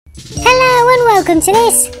Hello and welcome to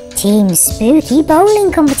this Team Spooky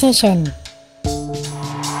Bowling Competition.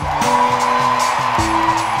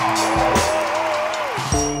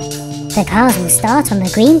 The cars will start on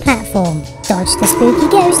the green platform, dodge the spooky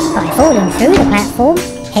ghost by falling through the platform,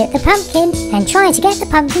 hit the pumpkin and try to get the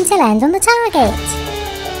pumpkin to land on the target.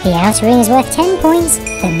 The outer ring is worth 10 points,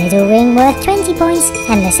 the middle ring worth 20 points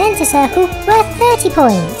and the centre circle worth 30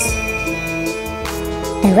 points.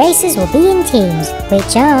 The racers will be in teams,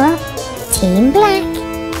 which are Team Black,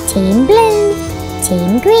 Team Blue,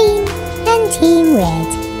 Team Green and Team Red.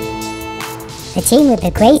 The team with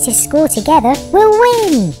the greatest score together will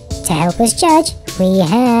win! To help us judge, we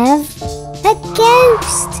have a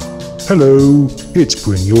ghost! Hello, it's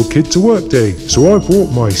Bring Your Kid to Work Day, so I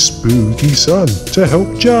brought my spooky son to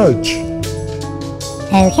help judge.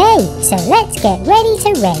 Okay, so let's get ready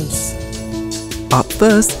to race. Up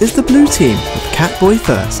first is the blue team, with Catboy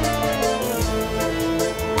first.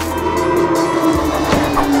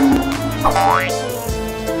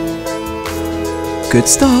 Good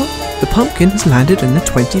start, the pumpkin has landed in the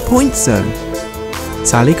 20-point zone.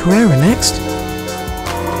 Sally Carrera next.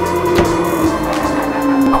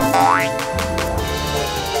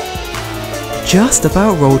 Just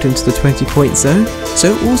about rolled into the 20-point zone,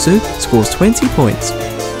 so also scores 20 points.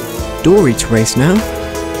 Dory to race now.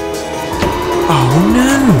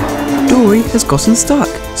 Oh no! Dory has gotten stuck,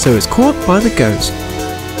 so is caught by the ghost.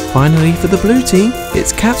 Finally for the blue team,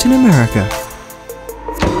 it's Captain America.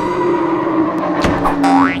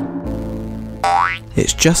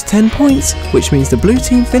 It's just 10 points, which means the blue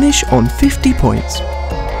team finish on 50 points.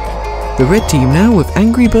 The red team now with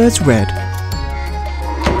Angry Birds Red.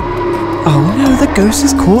 Oh no, the ghost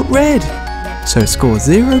has caught Red, so scores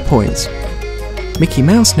 0 points. Mickey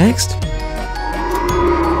Mouse next.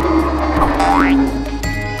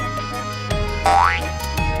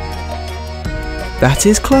 That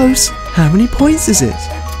is close. How many points is it?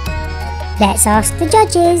 Let's ask the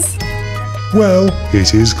judges. Well,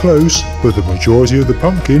 it is close, but the majority of the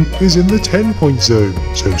pumpkin is in the 10-point zone,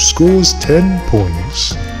 so scores 10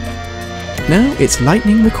 points. Now it's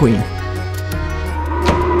Lightning McQueen.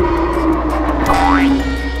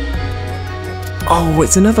 Oh,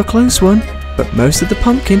 it's another close one, but most of the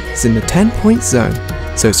pumpkin is in the 10-point zone,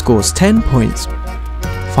 so scores 10 points.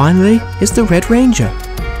 Finally, it's the Red Ranger.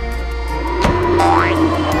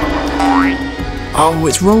 Oh,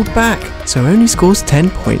 it's rolled back, so only scores 10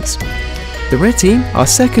 points. The red team are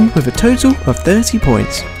second with a total of 30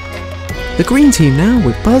 points. The green team now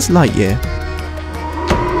with Buzz Lightyear.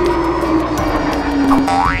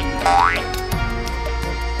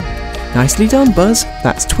 Nicely done, Buzz,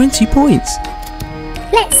 that's 20 points.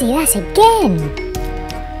 Let's see that again.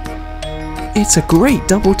 It's a great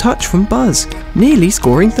double touch from Buzz, nearly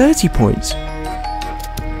scoring 30 points.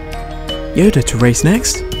 Yoda to race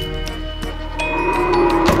next.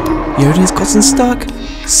 Yoda's gotten stuck.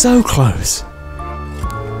 So close.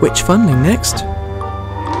 Which Funling next?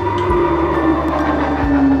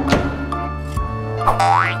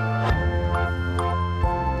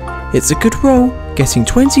 It's a good roll, getting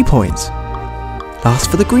 20 points. Last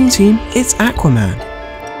for the green team, it's Aquaman.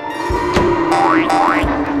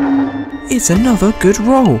 It's another good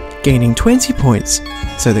roll, gaining 20 points,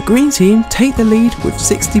 so the green team take the lead with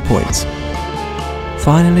 60 points.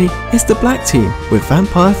 Finally, it's the black team with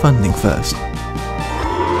Vampire Funling first.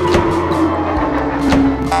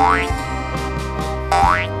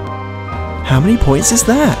 How many points is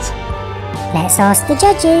that? Let's ask the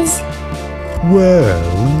judges.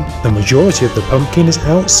 Well, the majority of the pumpkin is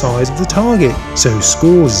outside of the target, so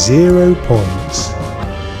scores 0 points.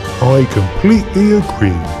 I completely agree.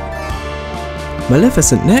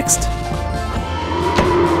 Maleficent next.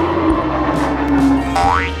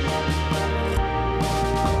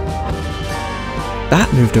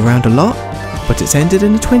 That moved around a lot, but it's ended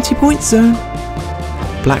in the 20-point zone.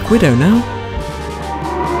 Black Widow now.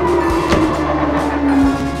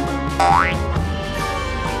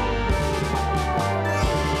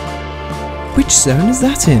 Which zone is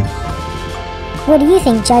that in? What do you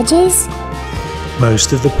think, judges?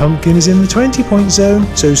 Most of the pumpkin is in the 20-point zone,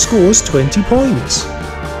 so scores 20 points.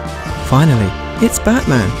 Finally, it's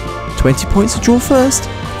Batman. 20 points to draw first,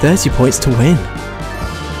 30 points to win.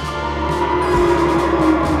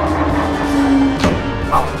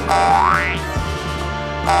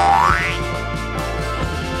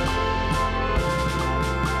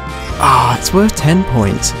 Ah, it's worth 10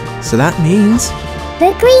 points, so that means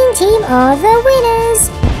the green team are the winners!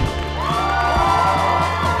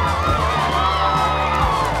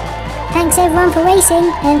 Thanks everyone for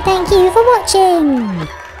racing and thank you for watching!